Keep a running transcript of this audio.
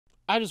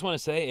I just want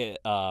to say,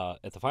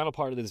 at the final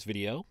part of this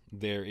video,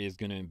 there is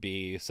going to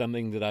be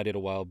something that I did a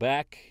while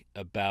back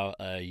about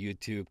a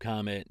YouTube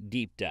comment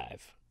deep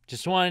dive.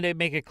 Just wanted to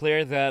make it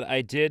clear that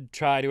I did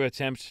try to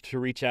attempt to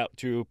reach out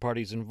to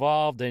parties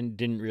involved and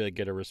didn't really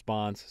get a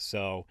response.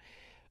 So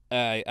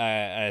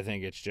I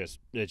think it's just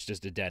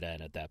a dead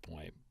end at that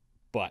point.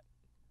 But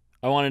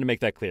I wanted to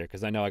make that clear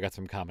because I know I got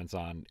some comments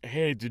on,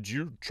 hey, did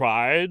you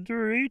try to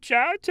reach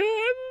out to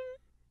him?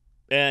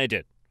 And I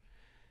did.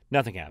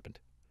 Nothing happened.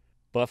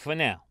 But for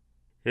now,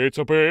 it's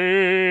a Binge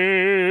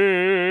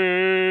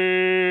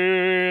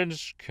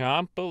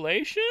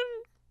compilation?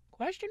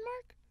 Question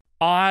mark?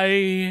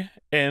 I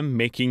am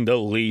making the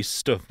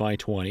least of my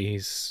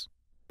 20s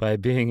by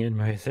being in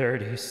my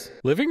 30s.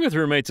 Living with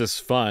roommates is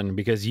fun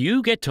because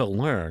you get to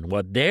learn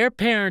what their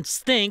parents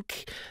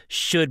think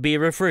should be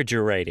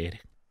refrigerated.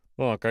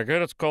 Look, I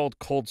get it's called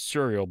cold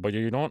cereal, but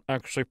you don't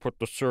actually put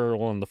the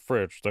cereal in the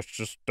fridge. That's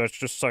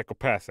just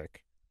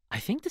psychopathic. I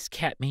think this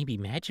cat may be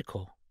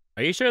magical.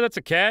 Are you sure that's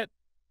a cat?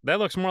 That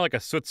looks more like a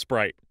soot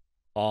sprite.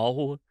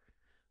 Oh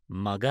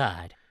my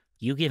god.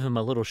 You give him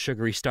a little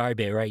sugary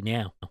starbit right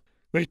now.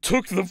 They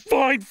took the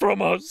vine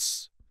from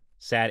us!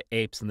 Sad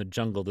apes in the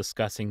jungle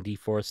discussing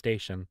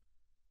deforestation.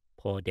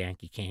 Poor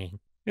Donkey King.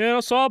 Yeah,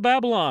 it's all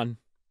Babylon.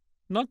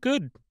 Not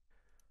good.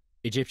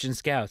 Egyptian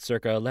scouts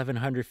circa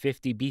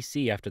 1150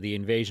 BC after the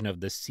invasion of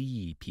the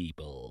Sea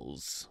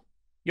Peoples.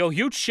 Yo,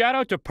 huge shout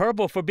out to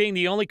purple for being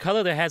the only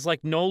color that has,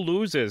 like, no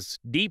losers.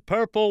 Deep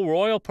purple,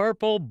 royal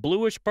purple,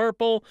 bluish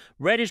purple,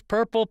 reddish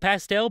purple,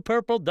 pastel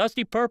purple,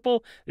 dusty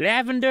purple,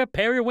 lavender,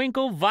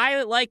 periwinkle,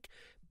 violet, like,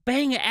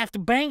 banger after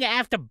banger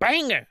after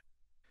banger.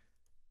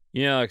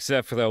 You know,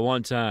 except for that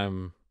one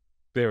time,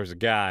 there was a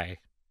guy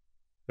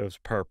that was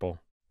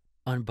purple.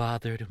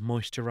 Unbothered,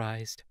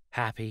 moisturized,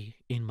 happy,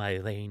 in my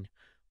lane,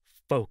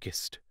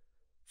 focused,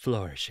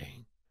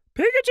 flourishing.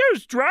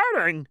 Pikachu's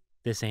drowning!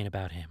 This ain't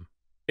about him.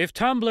 If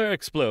Tumblr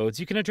explodes,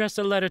 you can address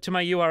a letter to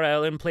my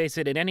URL and place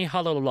it in any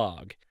hollow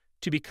log.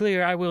 To be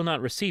clear, I will not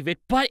receive it,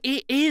 but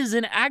it is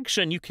an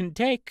action you can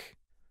take.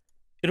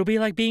 It'll be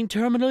like being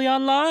terminally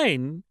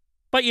online,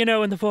 but you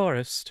know, in the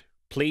forest.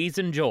 Please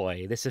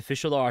enjoy this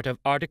official art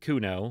of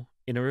Articuno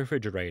in a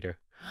refrigerator.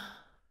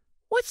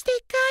 What's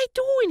that guy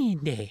doing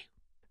in there?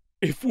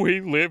 If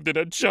we lived in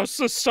a just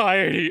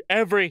society,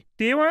 do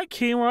you want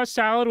quinoa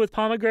salad with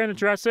pomegranate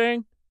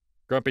dressing?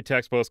 Grumpy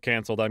text post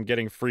canceled. I'm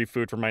getting free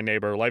food from my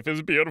neighbor. Life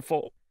is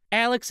beautiful.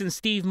 Alex and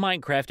Steve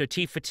Minecraft are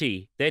T for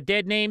T. Their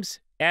dead names,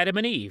 Adam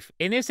and Eve.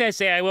 In this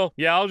essay,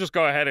 I'll just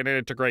go ahead and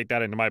integrate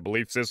that into my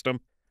belief system.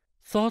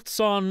 Thoughts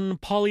on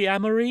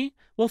polyamory?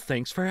 Well,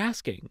 thanks for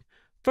asking.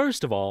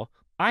 First of all,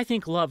 I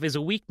think love is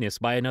a weakness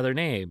by another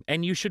name,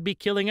 and you should be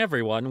killing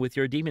everyone with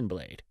your demon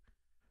blade.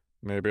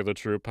 Maybe the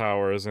true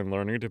power is in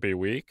learning to be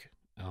weak?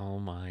 Oh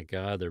my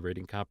god, the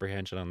reading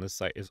comprehension on this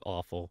site is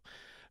awful.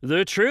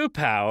 The true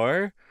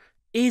power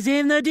is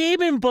in the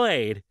demon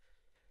blade.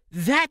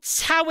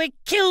 That's how it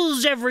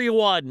kills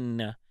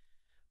everyone.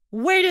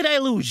 Where did I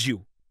lose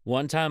you?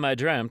 One time I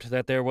dreamt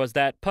that there was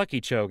that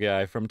Puckycho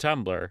guy from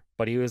Tumblr,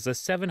 but he was a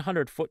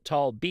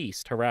 700-foot-tall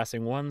beast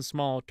harassing one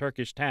small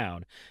Turkish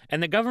town,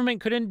 and the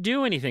government couldn't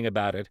do anything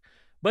about it.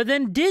 But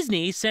then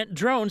Disney sent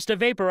drones to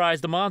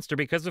vaporize the monster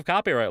because of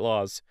copyright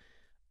laws.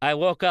 I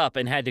woke up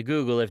and had to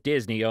Google if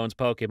Disney owns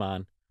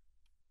Pokemon.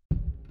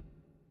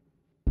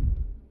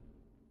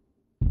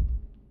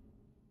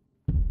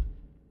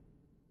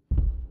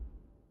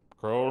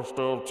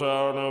 Coastal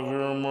town of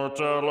your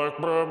mortalic,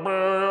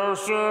 prepare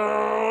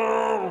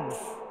yourselves!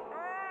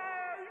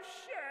 Oh,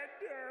 shit,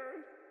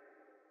 dude.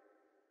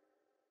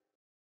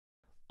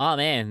 Oh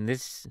man,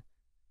 this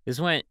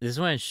went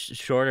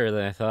shorter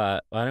than I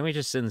thought. Why don't we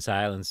just sit in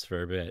silence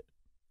for a bit?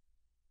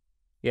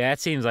 Yeah,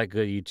 that seems like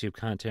good YouTube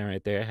content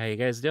right there. How you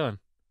guys doing?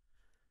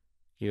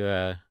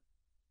 Did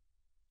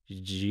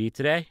you eat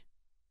today?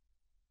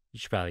 You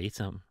should probably eat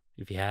something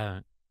if you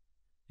haven't.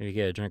 Maybe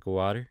get a drink of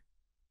water.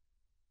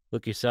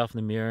 Look yourself in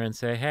the mirror and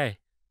say, hey,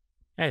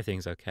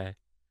 everything's okay.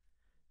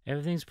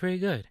 Everything's pretty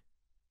good.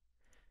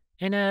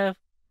 And that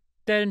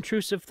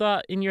intrusive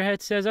thought in your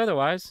head says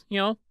otherwise,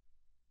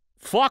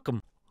 fuck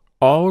 'em.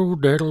 Oh,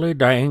 diddly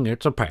dang,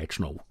 it's a patch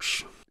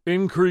notes.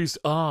 Increase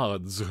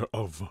odds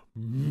of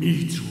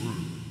meat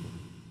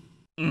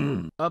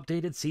room.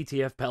 Updated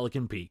CTF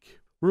Pelican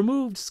Peak.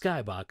 Removed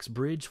Skybox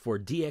Bridge for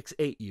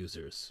DX8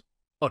 users.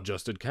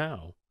 Adjusted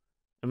cow.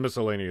 And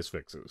miscellaneous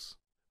fixes.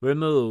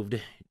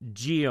 Removed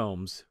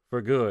Geomes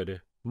for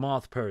good.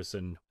 Moth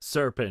Person.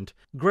 Serpent.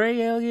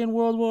 Gray Alien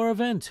World War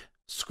Event.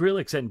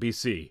 Skrillex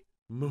NPC.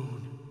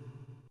 Moon.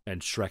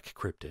 And Shrek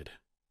Cryptid.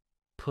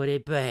 Put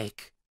it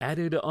back.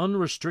 Added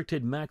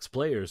unrestricted max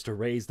players to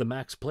raise the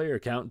max player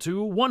count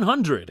to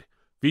 100.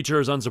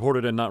 Features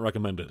unsupported and not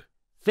recommended.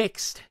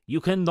 Fixed. You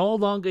can no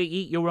longer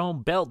eat your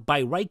own belt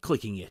by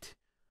right-clicking it.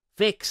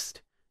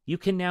 Fixed. You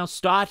can now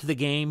start the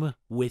game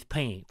with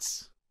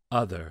paints.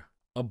 Other.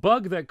 A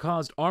bug that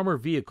caused armor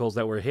vehicles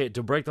that were hit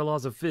to break the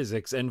laws of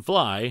physics and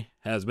fly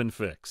has been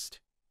fixed.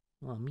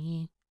 Oh,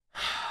 me.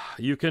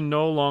 You can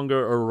no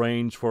longer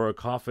arrange for a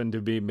coffin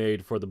to be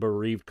made for the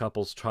bereaved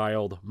couple's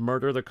child,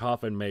 murder the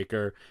coffin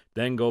maker,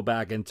 then go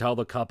back and tell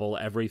the couple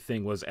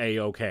everything was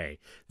A-okay.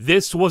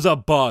 This was a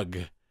bug,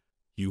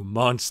 you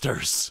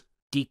monsters.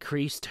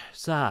 Decreased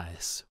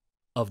size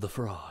of the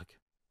frog.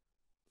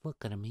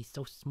 Look at him, he's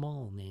so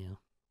small now.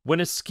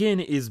 When a skin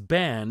is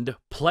banned,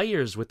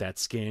 players with that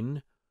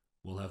skin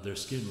will have their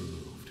skin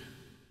removed.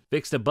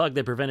 Fixed a bug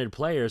that prevented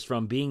players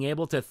from being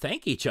able to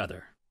thank each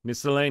other.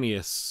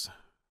 Miscellaneous.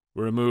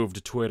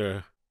 Removed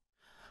Twitter.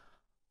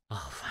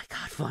 Oh my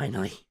god,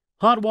 finally.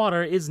 Hot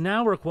water is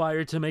now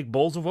required to make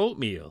bowls of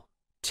oatmeal.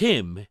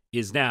 Tim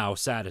is now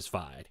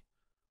satisfied.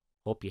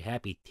 Hope you're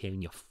happy,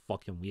 Tim, you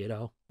fucking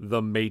weirdo.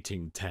 The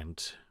mating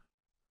tent.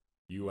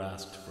 You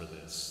asked for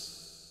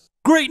this.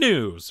 Great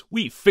news!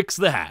 We fixed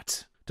the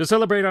hat. To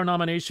celebrate our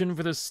nomination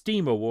for the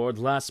Steam Award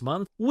last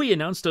month, we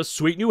announced a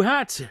sweet new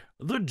hat,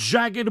 the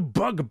Jagged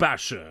Bug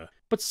Basher.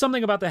 But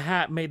something about the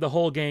hat made the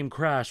whole game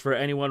crash for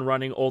anyone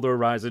running older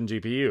Ryzen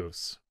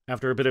GPUs.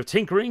 After a bit of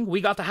tinkering,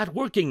 we got the hat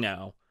working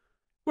now.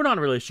 We're not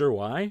really sure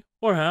why,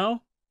 or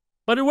how,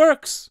 but it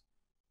works!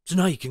 So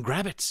now you can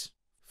grab it.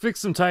 Fix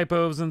some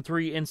typos in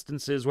 3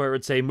 instances where it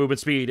would say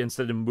movement speed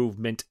instead of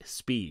movement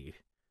speed.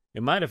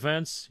 In my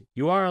defense,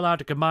 you are allowed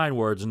to combine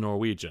words in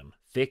Norwegian.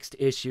 Fixed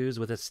issues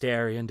with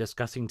Asterion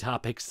discussing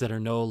topics that are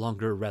no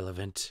longer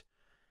relevant.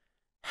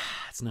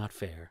 It's not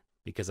fair,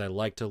 because I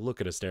like to look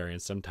at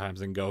Asterion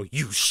sometimes and go,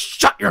 you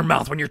shut your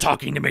mouth when you're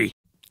talking to me!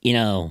 You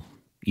know,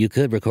 you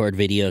could record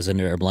videos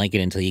under a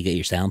blanket until you get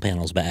your sound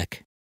panels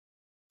back.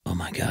 Oh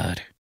my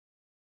god.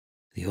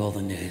 The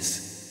olden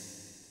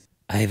days.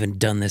 I haven't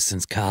done this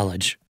since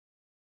college.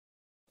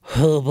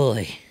 Oh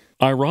boy.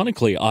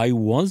 Ironically, I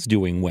was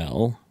doing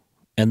well,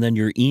 and then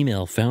your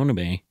email found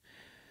me.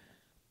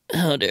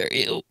 How dare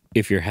you?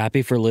 If you're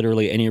happy for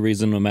literally any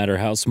reason, no matter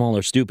how small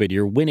or stupid,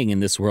 you're winning in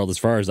this world as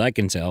far as I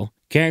can tell.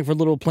 Caring for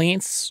little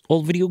plants,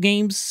 old video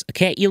games, a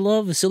cat you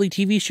love, a silly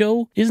TV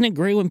show? Isn't it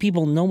great when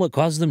people know what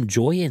causes them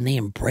joy and they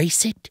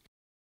embrace it?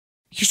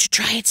 You should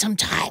try it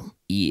sometime.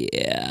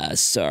 Yeah,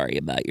 sorry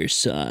about your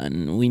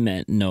son. We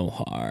meant no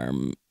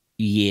harm.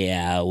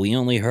 Yeah, we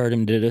only hurt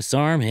him to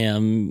disarm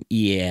him.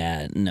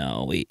 Yeah,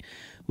 no,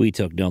 we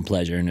took no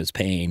pleasure in his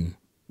pain.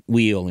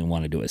 We only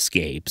wanted to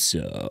escape,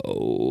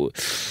 so...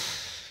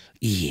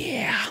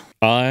 yeah.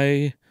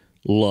 I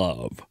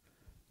love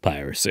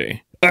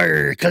piracy.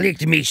 Arr,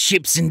 collect me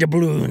ships and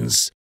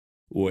doubloons.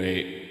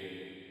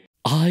 Wait.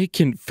 I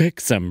can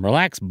fix him.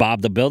 Relax,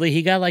 Bob the Builder.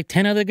 He got like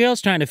 10 other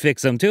girls trying to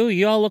fix him, too.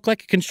 You all look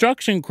like a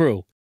construction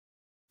crew.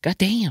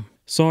 Goddamn.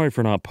 Sorry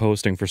for not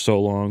posting for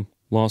so long.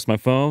 Lost my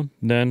phone,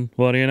 then,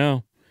 what do you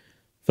know?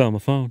 Found my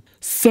phone.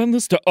 Send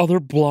this to other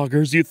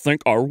bloggers you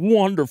think are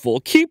wonderful.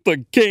 Keep the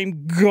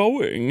game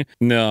going.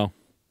 No.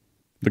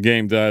 The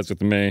game dies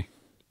with me.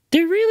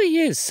 There really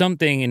is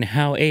something in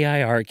how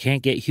AI art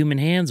can't get human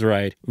hands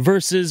right,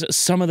 versus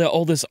some of the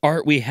oldest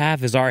art we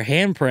have is our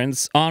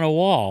handprints on a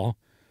wall.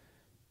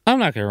 I'm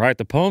not going to write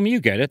the poem, you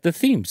get it, the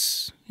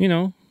themes, you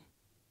know,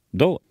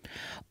 do it.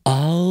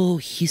 Oh,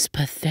 he's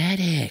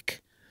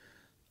pathetic.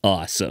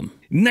 Awesome.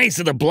 Nice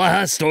of the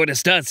blah store to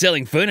start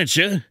selling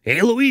furniture.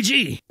 Hey,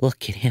 Luigi.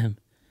 Look at him,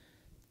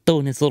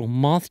 throwing his little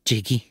moth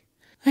jiggy.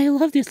 I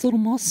love this little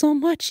moth so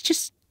much,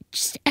 just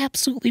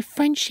absolutely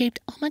friend-shaped.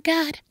 Oh my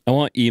god. I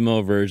want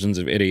emo versions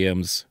of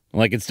idioms.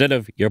 Like, instead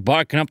of, you're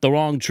barking up the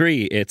wrong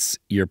tree, it's,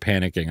 you're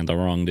panicking at the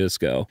wrong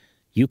disco.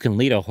 You can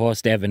lead a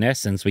horse to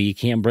evanescence, but you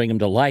can't bring him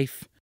to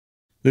life.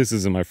 This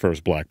isn't my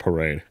first black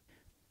parade.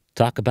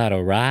 Talk about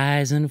a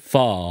rise and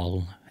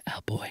fall. Oh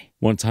boy.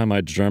 One time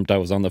I dreamt I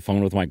was on the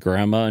phone with my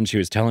grandma and she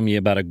was telling me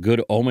about a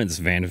Good Omens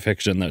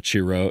fanfiction that she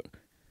wrote.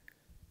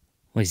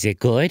 Was it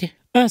good?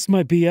 Asked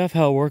my BF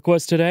how work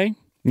was today.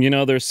 You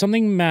know, there's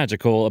something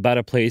magical about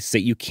a place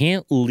that you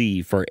can't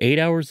leave for 8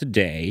 hours a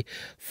day,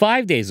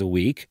 5 days a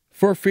week,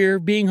 for fear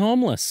of being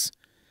homeless.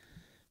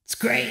 It's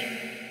great.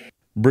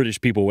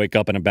 British people wake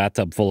up in a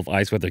bathtub full of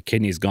ice with their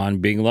kidneys gone,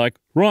 being like,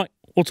 right,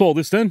 what's all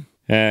this then?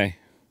 Hey,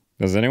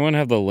 does anyone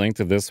have the link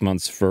to this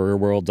month's Fur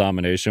World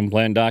Domination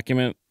Plan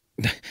document?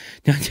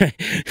 Not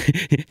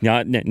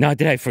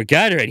that I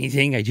forgot or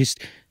anything, I just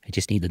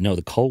need to know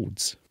the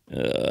codes.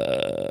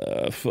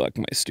 Fuck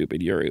my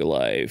stupid Yuri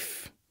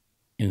life.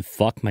 And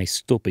fuck my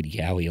stupid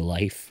yaoi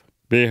life.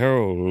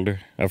 Behold,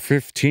 a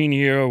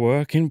 15-year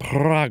work in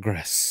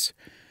progress.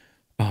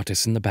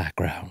 Artist in the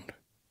background.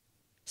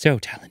 So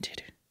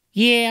talented.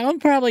 Yeah, I'm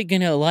probably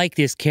gonna like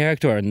this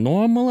character a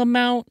normal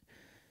amount.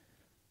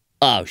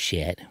 Oh,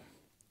 shit.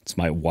 It's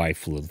my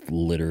wife with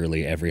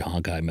literally every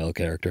Honkai male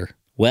character.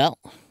 Well,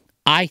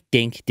 I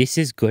think this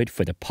is good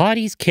for the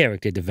party's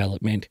character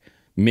development.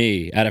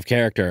 Me, out of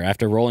character,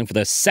 after rolling for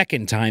the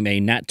second time a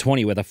nat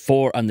 20 with a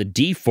 4 on the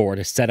D4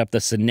 to set up the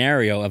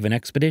scenario of an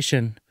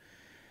expedition.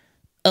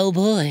 Oh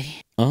boy.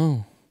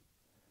 Oh.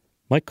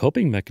 My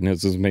coping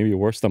mechanisms may be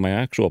worse than my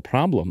actual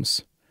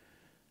problems.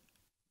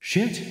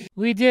 Shit.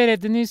 We did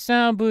it. The new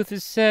sound booth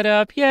is set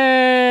up.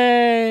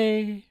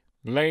 Yay!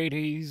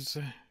 Ladies,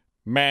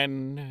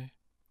 men,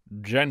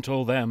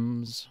 gentle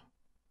thems.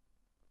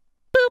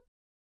 Boop.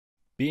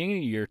 Being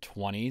in your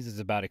 20s is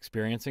about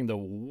experiencing the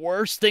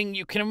worst thing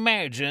you can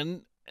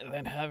imagine and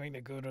then having to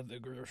go to the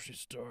grocery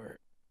store.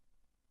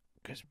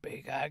 Because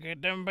I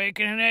get them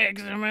bacon and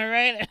eggs, am I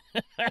right?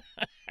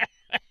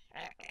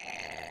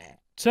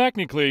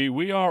 Technically,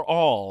 we are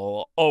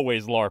all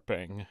always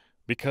LARPing,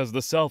 because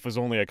the self is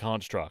only a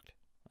construct.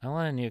 I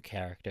want a new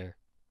character.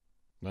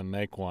 Then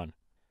make one.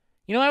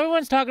 You know,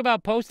 everyone's talking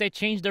about posts that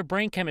changed their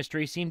brain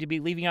chemistry seem to be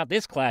leaving out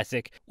this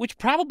classic, which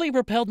probably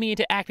propelled me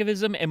into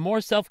activism and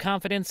more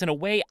self-confidence in a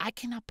way I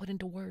cannot put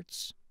into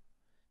words.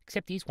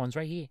 Except these ones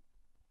right here.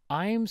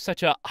 I'm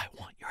such a I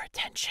want your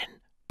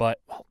attention, but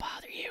won't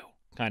bother you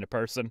kind of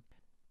person.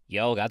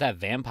 Yo, got that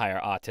vampire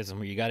autism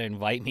where you gotta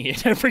invite me in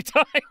every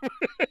time.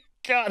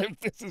 God, if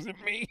this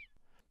isn't me.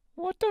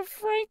 What the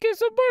Frank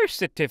is a birth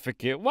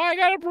certificate? Why I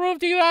gotta prove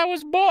to you I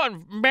was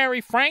born, Mary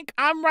Frank?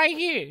 I'm right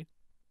here.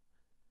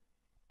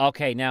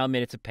 Okay, now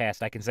minutes have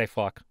passed. I can say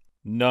fuck.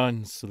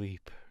 None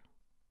sleep.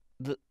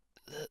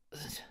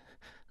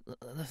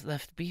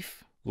 Left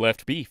beef?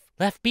 Left beef.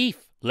 Left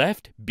beef.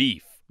 Left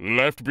beef.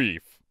 Left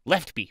beef.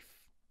 Left beef.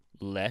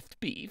 Left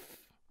beef.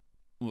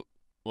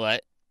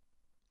 What?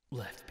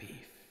 Left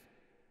beef.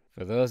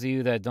 For those of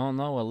you that don't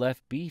know what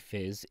left beef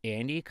is,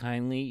 Andy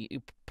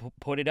kindly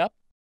put it up.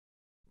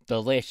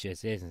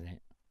 Delicious, isn't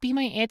it? Be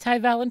my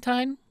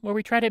anti-Valentine, where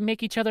we try to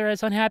make each other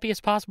as unhappy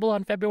as possible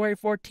on February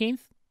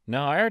 14th?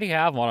 No, I already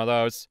have one of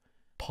those.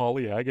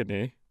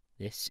 Polyagony.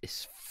 This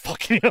is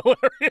fucking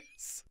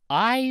hilarious.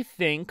 I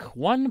think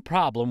one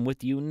problem with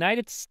the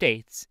United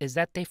States is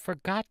that they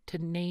forgot to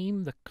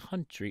name the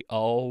country.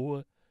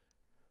 Oh,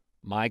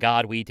 my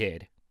God, we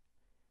did.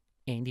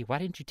 Andy, why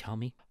didn't you tell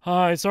me?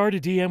 Hi, sorry to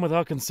DM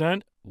without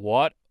consent.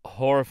 What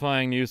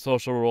horrifying new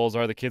social rules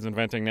are the kids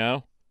inventing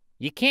now?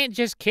 You can't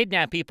just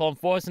kidnap people and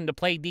force them to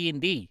play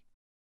D&D.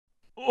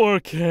 Or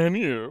can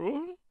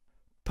you?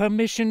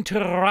 Permission to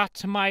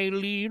rot, my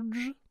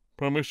liege?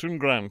 Permission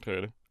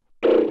granted.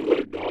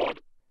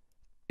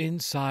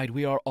 Inside,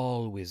 we are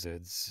all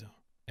wizards,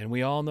 and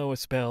we all know a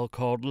spell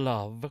called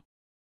love.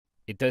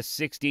 It does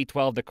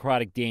 6d12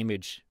 necrotic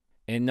damage,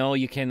 and no,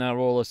 you cannot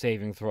roll a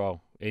saving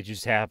throw. It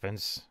just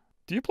happens.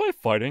 Do you play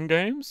fighting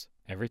games?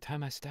 Every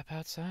time I step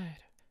outside.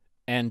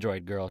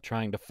 Android girl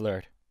trying to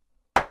flirt.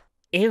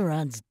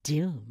 Aaron's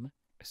doom.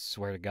 I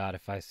swear to God,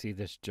 if I see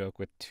this joke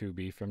with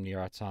 2B from the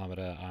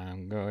Automata,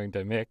 I'm going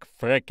to make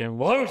frickin'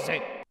 lose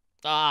it.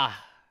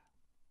 Ah,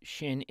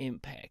 shin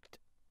impact.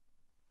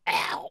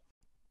 Ow.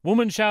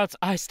 Woman shouts,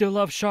 "I still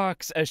love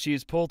sharks," as she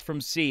is pulled from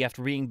sea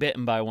after being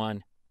bitten by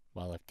one.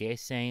 Well, if they're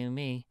saying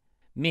me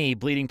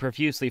bleeding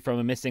profusely from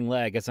a missing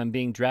leg as I'm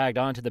being dragged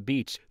onto the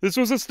beach. This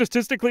was a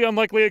statistically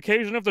unlikely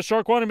occasion. If the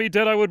shark wanted me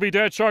dead, I would be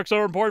dead. Sharks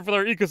are important for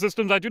their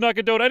ecosystems. I do not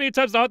condone any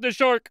attempts to hunt this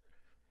shark.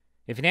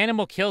 If an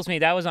animal kills me,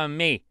 that was on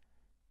me.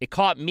 It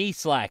caught me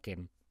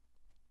slacking.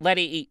 Let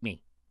it eat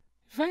me.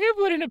 If I get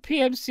put in a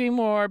PM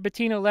Seymour or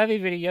Bettina Levy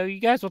video, you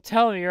guys will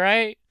tell me,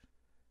 right?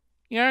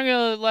 You're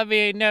gonna let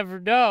me never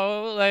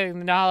know, letting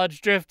the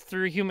knowledge drift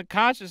through human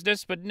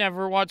consciousness, but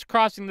never once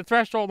crossing the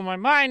threshold of my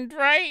mind,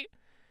 right?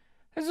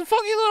 As a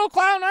fucking little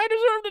clown, I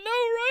deserve to know,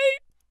 right?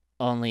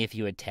 Only if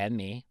you would tend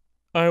me.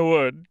 I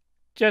would.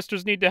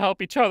 Jesters need to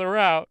help each other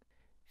out.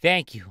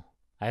 Thank you.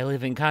 I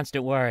live in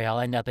constant worry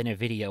I'll end up in a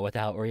video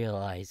without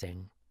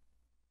realizing.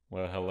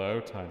 Well,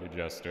 hello, tiny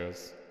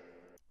jesters.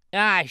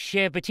 Ah,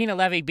 shit, Bettina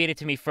Levy beat it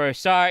to me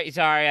first. Sorry,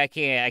 I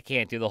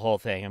can't do the whole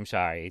thing. I'm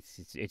sorry.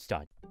 It's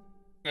done.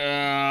 I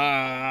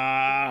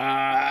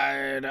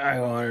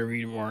want to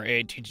read more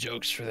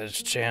anti-jokes for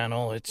this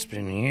channel. It's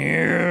been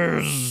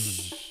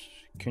years.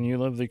 Can you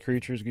lovely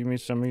creatures give me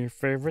some of your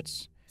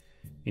favorites?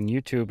 In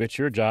YouTube, it's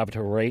your job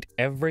to rate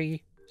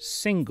every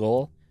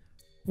single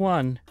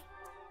one.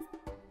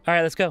 All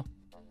right, let's go.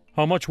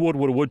 How much wood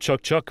would a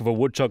woodchuck chuck if a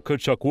woodchuck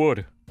could chuck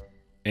wood?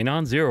 A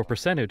non-zero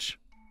percentage.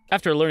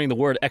 After learning the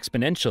word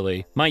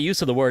exponentially, my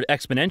use of the word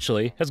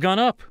exponentially has gone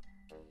up.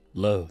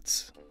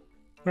 Loads.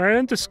 Why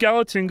didn't the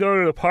skeleton go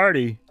to the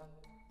party?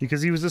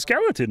 Because he was a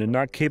skeleton and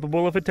not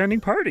capable of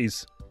attending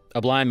parties.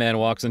 A blind man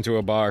walks into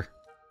a bar.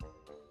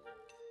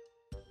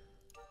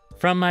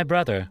 From my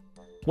brother.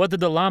 What did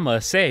the llama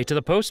say to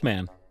the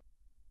postman?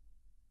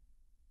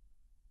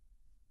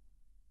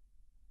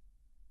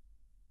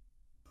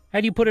 How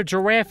do you put a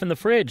giraffe in the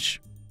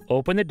fridge?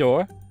 Open the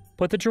door,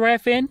 put the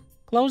giraffe in,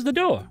 close the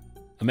door.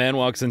 A man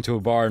walks into a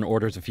bar and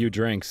orders a few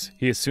drinks.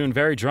 He is soon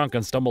very drunk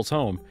and stumbles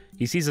home.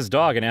 He sees his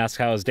dog and asks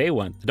how his day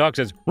went. The dog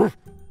says, "Roof,"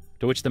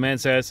 to which the man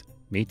says,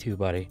 "Me too,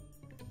 buddy."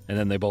 And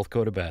then they both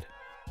go to bed.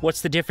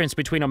 What's the difference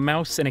between a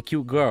mouse and a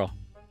cute girl?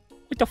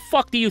 What the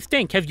fuck do you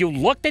think? Have you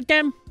looked at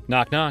them?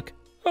 Knock, knock.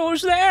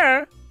 Who's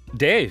there?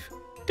 Dave.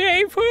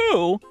 Dave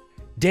who?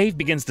 Dave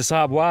begins to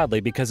sob wildly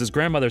because his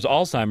grandmother's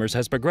Alzheimer's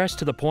has progressed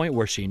to the point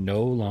where she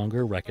no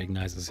longer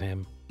recognizes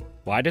him.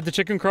 Why did the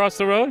chicken cross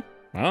the road?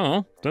 I don't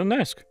know. Didn't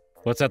ask.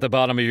 What's at the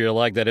bottom of your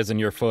leg that isn't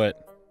your foot?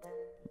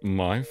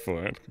 My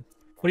foot.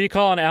 What do you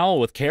call an owl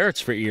with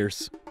carrots for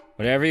ears?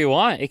 Whatever you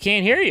want. It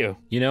can't hear you.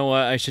 You know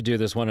what? I should do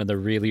this one in the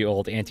really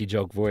old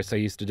anti-joke voice I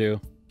used to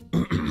do.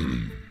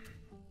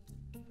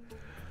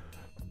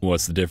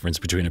 What's the difference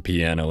between a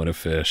piano and a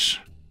fish?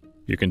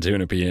 You can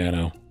tune a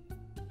piano,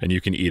 and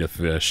you can eat a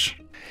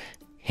fish.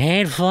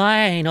 And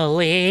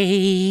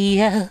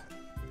finally...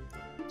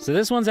 So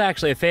this one's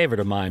actually a favorite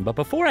of mine, but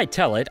before I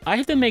tell it, I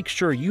have to make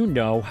sure you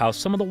know how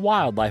some of the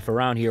wildlife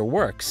around here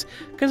works,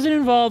 because it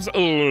involves a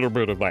little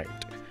bit of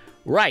that.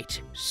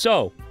 Right,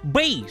 so,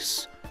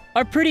 bees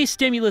are pretty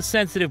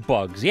stimulus-sensitive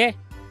bugs, yeah?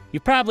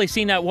 You've probably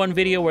seen that one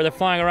video where they're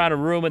flying around a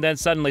room and then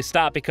suddenly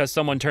stop because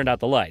someone turned out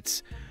the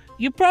lights.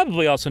 You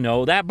probably also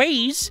know that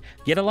bees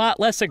get a lot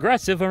less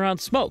aggressive around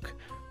smoke,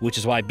 which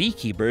is why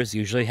beekeepers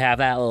usually have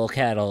that little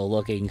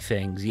kettle-looking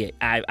things. Yeah,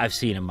 I've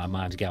seen them. My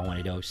mom's got one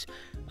of those.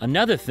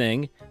 Another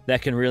thing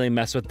that can really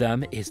mess with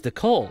them is the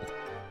cold.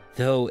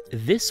 Though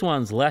this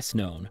one's less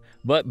known,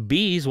 but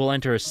bees will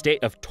enter a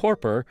state of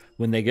torpor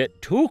when they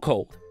get too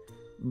cold.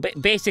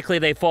 Basically,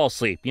 they fall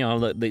asleep. You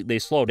know, they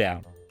slow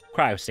down.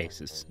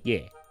 Cryostasis,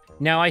 yeah.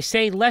 Now, I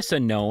say lesser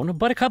known,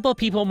 but a couple of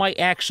people might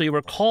actually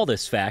recall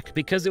this fact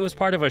because it was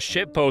part of a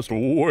shitpost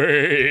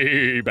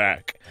way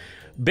back.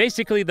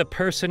 Basically, the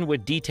person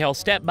would detail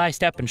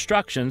step-by-step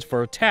instructions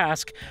for a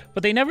task,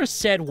 but they never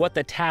said what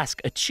the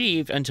task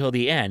achieved until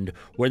the end,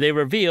 where they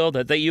revealed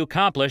that you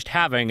accomplished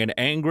having an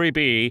angry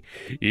bee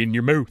in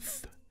your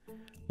mouth.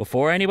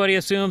 Before anybody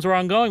assumes where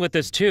I'm going with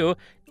this too,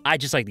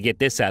 I'd just like to get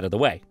this out of the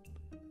way.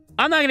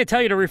 I'm not going to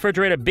tell you to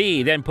refrigerate a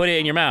bee, then put it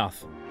in your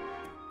mouth.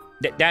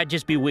 That'd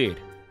just be weird.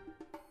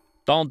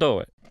 Don't do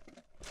it.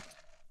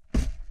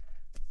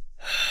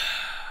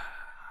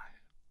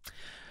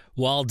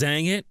 Well,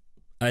 dang it.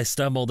 I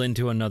stumbled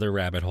into another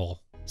rabbit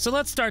hole. So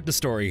let's start the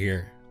story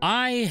here.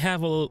 I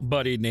have a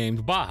buddy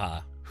named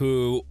Baha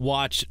who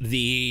watched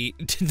the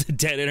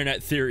Dead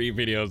Internet Theory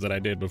videos that I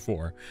did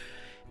before.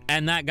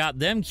 And that got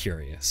them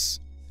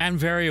curious and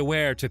very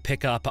aware to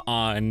pick up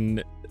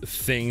on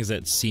things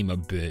that seem a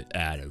bit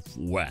out of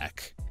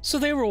whack. So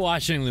they were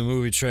watching the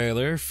movie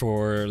trailer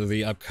for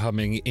the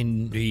upcoming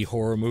indie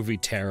horror movie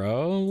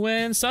Tarot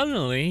when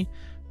suddenly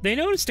they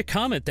noticed a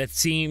comment that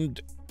seemed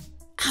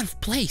out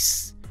of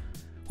place.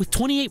 With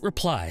 28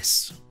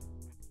 replies.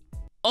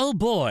 Oh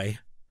boy,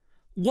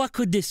 what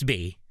could this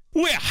be?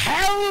 Well,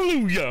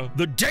 hallelujah!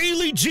 The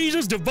daily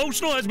Jesus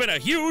devotional has been a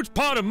huge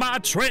part of my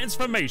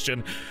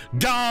transformation.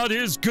 God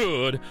is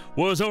good.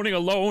 Was owning a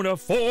loan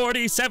of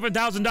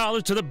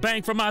 $47,000 to the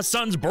bank for my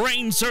son's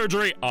brain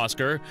surgery,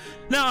 Oscar.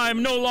 Now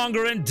I'm no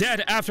longer in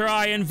debt after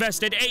I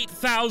invested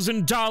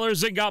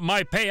 $8,000 and got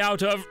my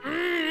payout of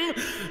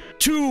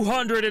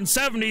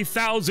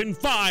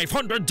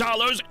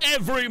 $270,500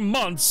 every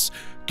month.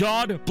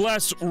 God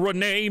bless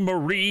Renee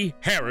Marie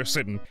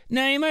Harrison.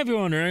 Now, you might be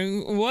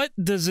wondering, what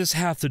does this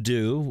have to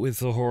do with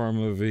the horror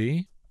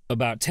movie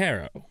about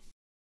tarot?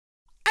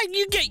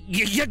 You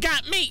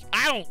got me.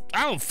 I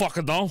don't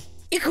fucking know.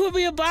 It could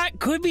be a bot,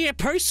 could be a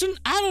person.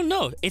 I don't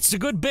know. It's a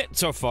good bit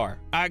so far.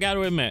 I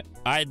gotta admit,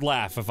 I'd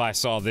laugh if I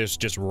saw this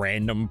just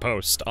random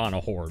post on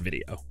a horror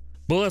video.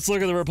 But let's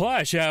look at the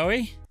reply, shall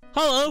we?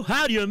 Hello,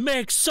 how do you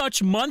make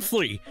such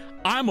monthly?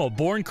 I'm a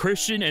born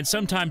Christian and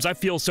sometimes I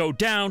feel so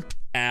down,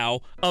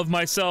 of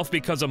myself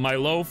because of my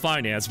low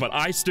finance, but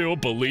I still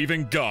believe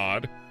in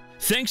God.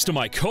 Thanks to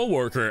my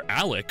coworker,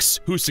 Alex,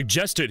 who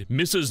suggested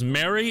Mrs.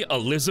 Mary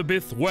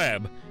Elizabeth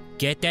Webb.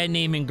 Get that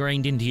name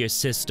ingrained into your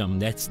system.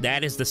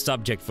 That is the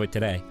subject for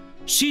today.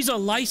 She's a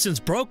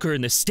licensed broker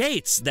in the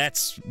States.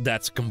 That's a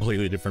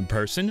completely different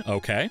person,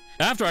 okay.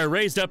 After I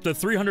raised up the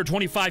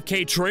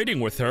 $325K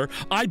trading with her,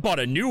 I bought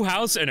a new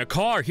house and a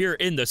car here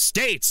in the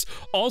States.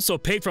 Also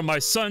paid for my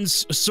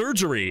son's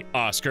surgery,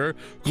 Oscar.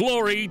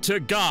 Glory to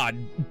God.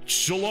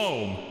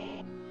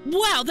 Shalom.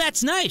 Wow,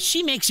 that's nice.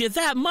 She makes you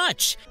that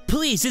much.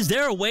 Please, is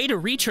there a way to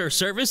reach her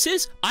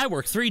services? I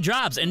work 3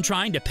 jobs and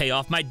trying to pay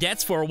off my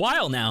debts for a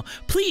while now.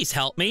 Please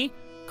help me.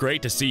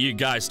 Great to see you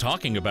guys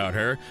talking about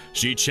her.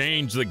 She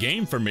changed the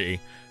game for me.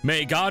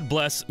 May God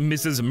bless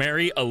Mrs.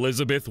 Mary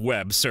Elizabeth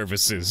Webb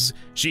Services.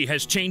 She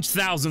has changed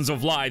thousands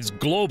of lives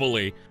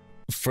globally.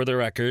 For the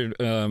record,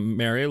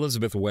 Mary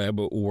Elizabeth Webb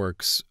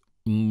works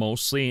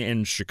mostly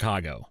in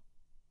Chicago.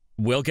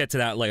 We'll get to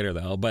that later,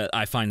 though, but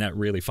I find that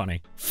really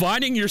funny.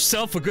 Finding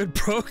yourself a good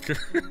broker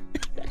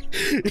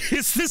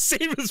is the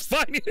same as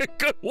finding a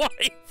good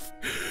wife,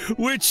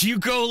 which you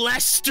go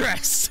less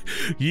stress.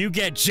 You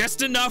get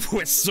just enough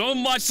with so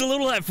much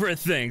little effort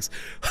things.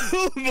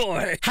 Oh,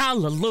 boy.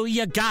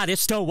 Hallelujah, God is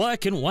still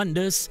working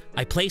wonders.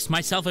 I place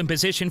myself in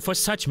position for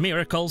such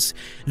miracles.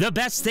 The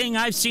best thing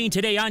I've seen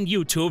today on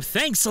YouTube.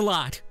 Thanks a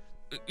lot.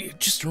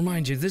 Just to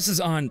remind you, this is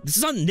on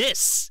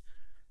this.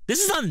 This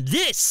is on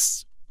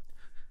this.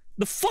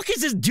 The fuck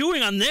is this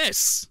doing on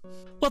this?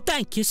 Well,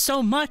 thank you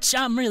so much.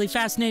 I'm really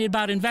fascinated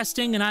about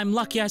investing, and I'm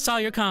lucky I saw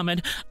your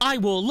comment. I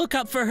will look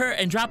up for her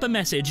and drop a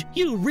message.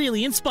 You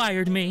really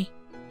inspired me.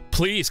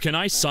 Please, can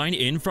I sign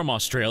in from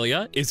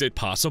Australia? Is it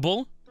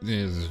possible?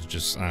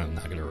 I'm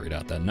not gonna read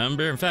out that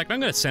number. In fact, I'm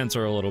gonna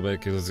censor a little bit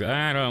because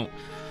I don't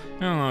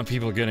want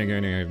people getting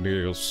any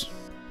ideas.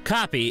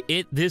 Copy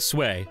it this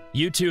way.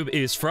 YouTube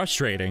is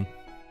frustrating.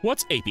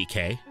 What's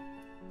APK?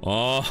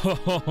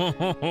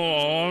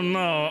 Oh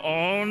no,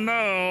 oh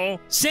no.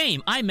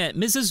 Same, I met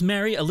Mrs.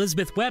 Mary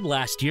Elizabeth Webb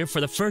last year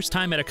for the first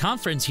time at a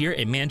conference here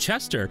in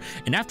Manchester,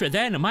 and after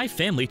that, my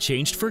family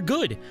changed for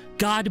good.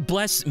 God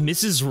bless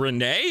Mrs.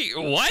 Renee?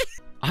 What?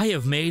 I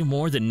have made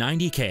more than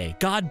 90K.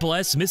 God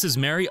bless Mrs.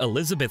 Mary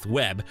Elizabeth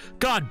Webb.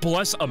 God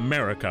bless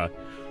America.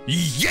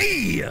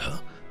 Yeah!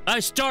 I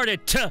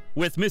started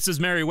with Mrs.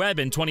 Mary Webb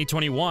in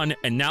 2021,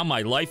 and now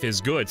my life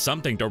is good,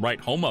 something to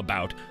write home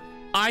about.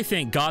 I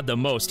thank God the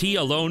most. He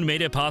alone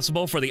made it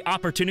possible for the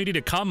opportunity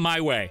to come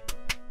my way.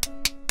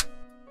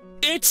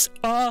 It's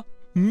a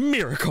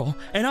miracle,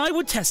 and I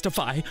would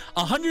testify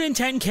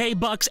 110K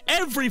bucks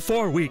every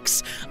 4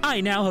 weeks.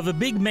 I now have a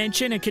big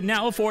mansion and can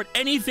now afford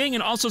anything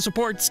and also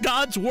supports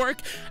God's work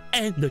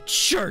and the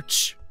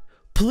church.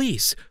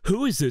 Please,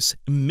 who is this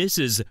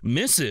Mrs.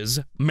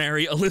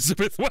 Mary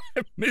Elizabeth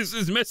Webb?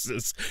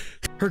 Mrs.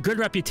 Her good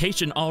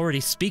reputation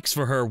already speaks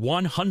for her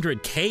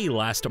 100K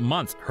last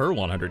month. Her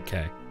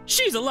 100K.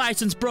 She's a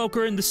licensed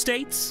broker in the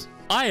States.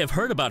 I have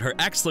heard about her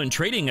excellent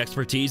trading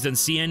expertise in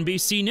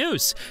CNBC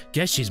News.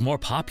 Guess she's more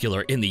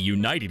popular in the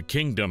United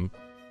Kingdom.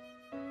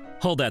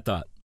 Hold that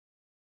thought.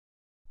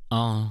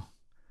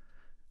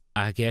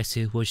 I guess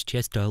it was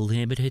just a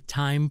limited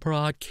time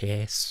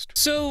broadcast.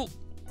 So,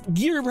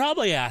 you're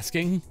probably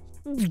asking,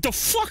 the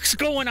fuck's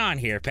going on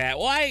here, Pat?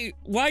 Why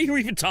are you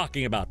even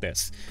talking about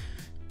this?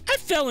 I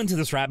fell into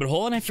this rabbit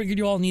hole and I figured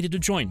you all needed to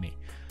join me.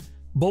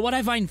 But what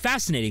I find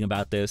fascinating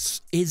about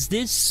this is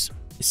this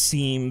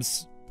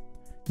seems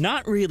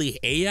not really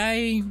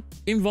AI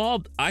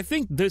involved. I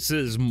think this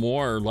is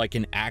more like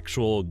an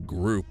actual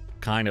group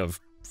kind of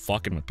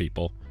fucking with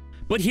people.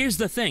 But here's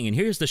the thing, and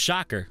here's the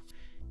shocker.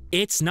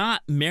 It's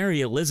not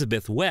Mary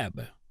Elizabeth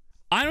Webb.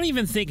 I don't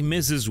even think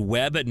Mrs.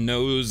 Webb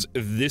knows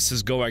this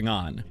is going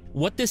on.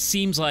 What this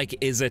seems like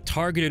is a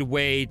targeted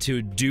way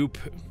to dupe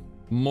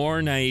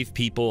more naive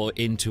people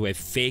into a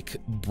fake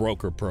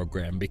broker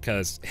program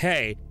because,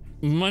 hey,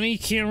 money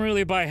can't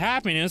really buy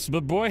happiness,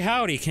 but boy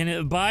howdy, can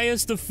it buy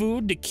us the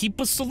food to keep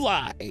us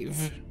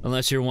alive?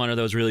 Unless you're one of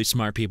those really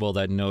smart people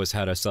that knows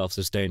how to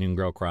self-sustain and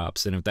grow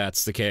crops, and if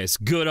that's the case,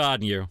 good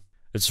on you.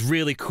 It's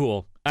really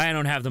cool. I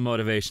don't have the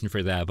motivation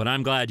for that, but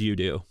I'm glad you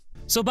do.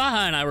 So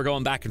Baha and I were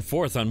going back and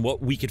forth on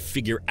what we could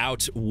figure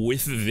out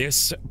with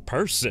this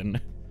person.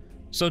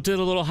 So did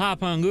a little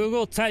hop on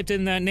Google, typed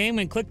in that name,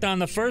 and clicked on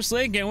the first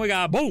link, and we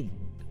got boom!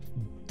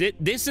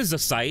 This is a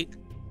site.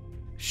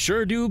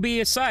 Sure do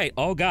be a site.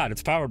 Oh god,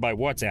 it's powered by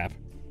WhatsApp.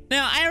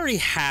 Now, I already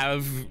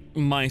have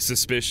my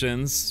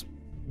suspicions,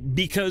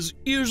 because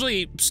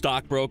usually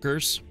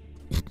stockbrokers,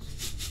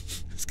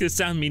 it's gonna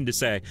sound mean to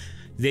say,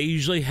 they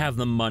usually have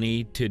the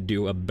money to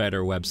do a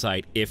better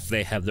website if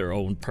they have their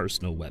own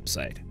personal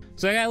website.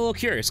 So I got a little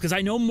curious, because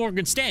I know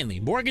Morgan Stanley.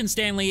 Morgan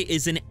Stanley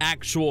is an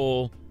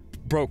actual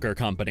broker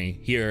company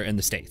here in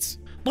the States.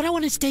 But I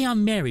want to stay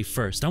on Mary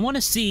first. I want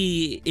to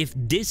see if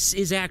this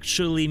is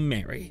actually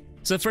Mary.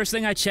 So the first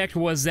thing I checked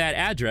was that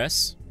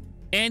address,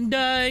 and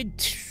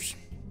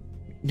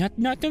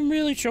nothing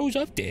really shows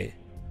up there.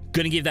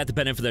 Gonna give that the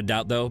benefit of the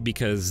doubt though,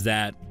 because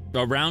that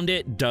around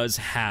it does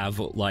have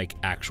like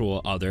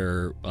actual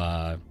other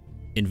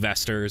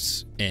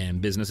investors and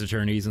business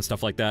attorneys and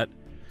stuff like that.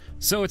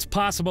 So it's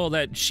possible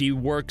that she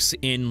works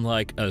in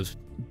like a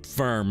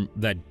firm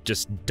that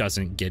just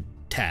doesn't get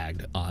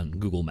tagged on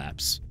Google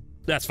Maps.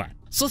 That's fine.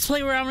 So let's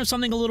play around with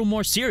something a little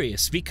more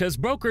serious, because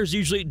brokers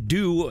usually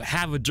do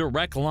have a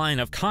direct line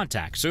of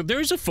contact. So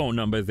there's a phone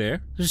number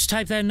there. Just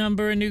type that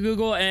number into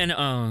Google and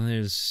oh,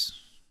 there's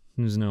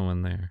no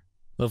one there.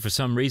 Well, for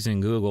some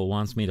reason, Google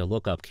wants me to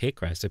look up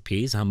cake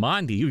recipes. I'm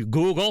on to you,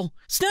 Google.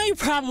 So now you're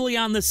probably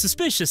on the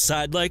suspicious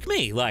side like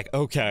me. Like,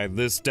 okay,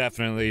 this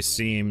definitely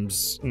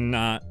seems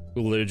not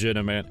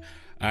legitimate.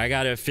 I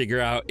gotta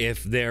figure out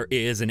if there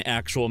is an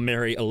actual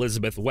Mary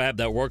Elizabeth Webb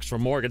that works for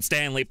Morgan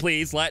Stanley.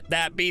 Please let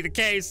that be the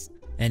case.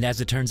 And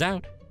as it turns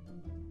out,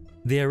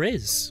 there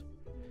is.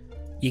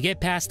 You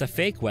get past the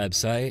fake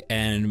website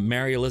and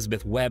Mary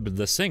Elizabeth Webb,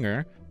 the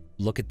singer,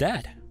 look at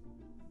that.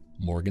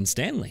 Morgan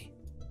Stanley.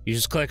 You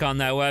just click on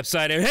that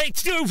website and hey,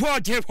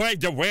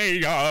 the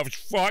way of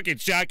fucking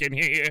shocking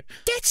here.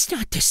 That's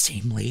not the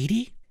same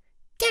lady.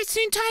 That's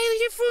an entirely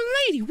different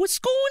lady. What's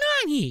going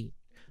on here?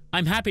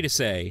 I'm happy to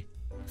say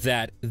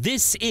that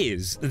this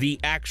is the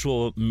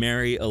actual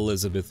Mary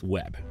Elizabeth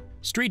Webb.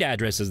 Street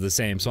address is the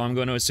same, so I'm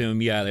going to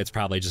assume, yeah, it's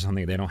probably just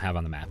something they don't have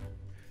on the map.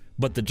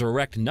 But the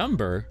direct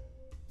number,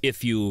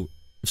 if you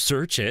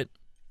search it,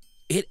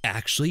 it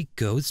actually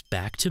goes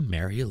back to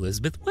Mary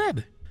Elizabeth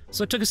Webb.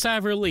 So it took a sigh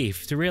of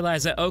relief to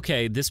realize that,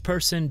 okay, this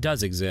person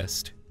does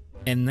exist.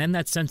 And then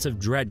that sense of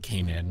dread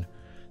came in,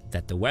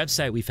 that the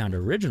website we found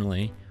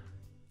originally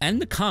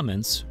and the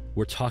comments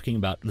were talking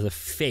about the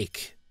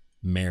fake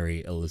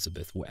Mary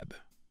Elizabeth Webb.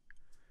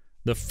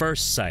 The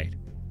first site,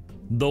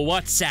 the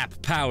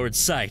WhatsApp-powered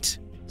site.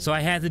 So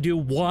I had to do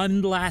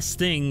one last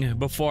thing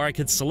before I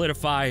could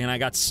solidify and I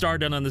got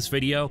started on this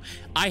video.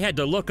 I had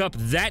to look up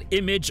that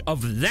image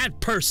of that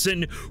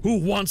person who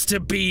wants to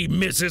be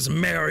Mrs.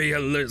 Mary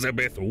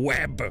Elizabeth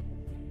Webb.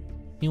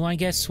 You want to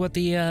guess what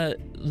the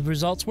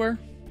results were?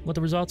 what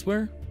the results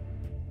were?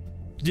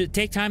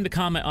 Take time to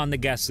comment on the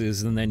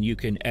guesses, and then you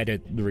can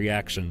edit the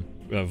reaction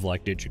of,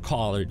 like, did you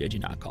call or did you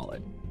not call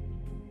it?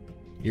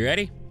 You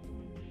ready?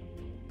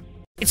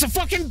 It's a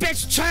fucking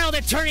bitch child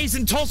attorneys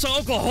in Tulsa,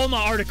 Oklahoma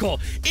article.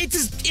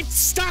 It's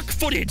stock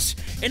footage,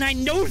 and I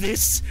know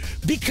this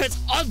because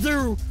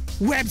other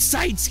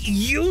websites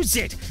use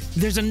it.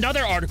 There's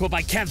another article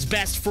by Kev's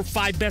Best for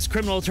 5 best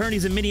criminal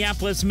attorneys in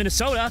Minneapolis,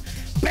 Minnesota.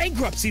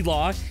 Bankruptcy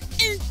law.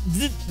 And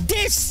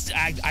this,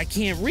 I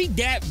can't read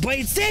that, but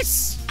it's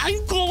this.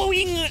 I'm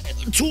going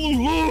to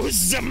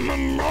lose my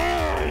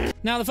mind.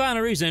 Now, the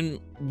final reason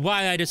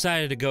why I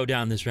decided to go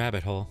down this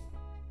rabbit hole.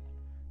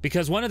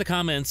 Because one of the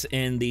comments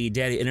in the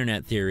Daddy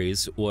Internet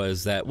theories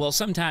was that, well,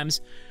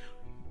 sometimes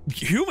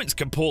humans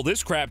can pull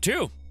this crap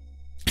too.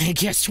 And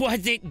guess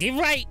what? They're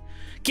right.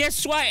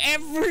 Guess what?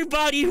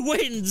 Everybody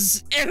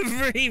wins.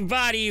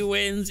 Everybody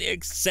wins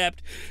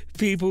except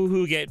people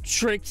who get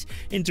tricked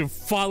into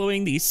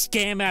following these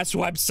scam-ass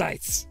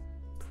websites.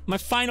 My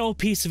final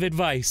piece of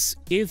advice,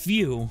 if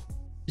you,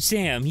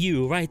 Sam,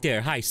 you right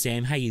there. Hi,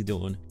 Sam. How you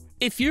doing?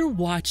 If you're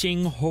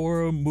watching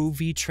horror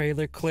movie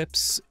trailer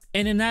clips,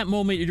 and in that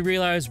moment you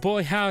realize,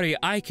 boy howdy,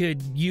 I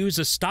could use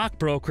a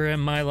stockbroker in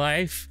my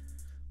life,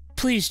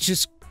 please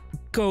just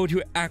go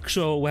to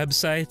actual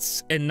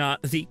websites and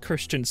not the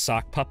Christian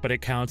sock puppet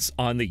accounts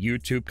on the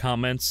YouTube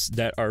comments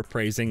that are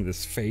praising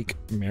this fake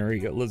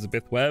Mary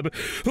Elizabeth Webb,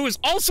 who is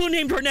also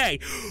named Renee.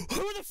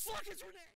 Who the fuck is Renee?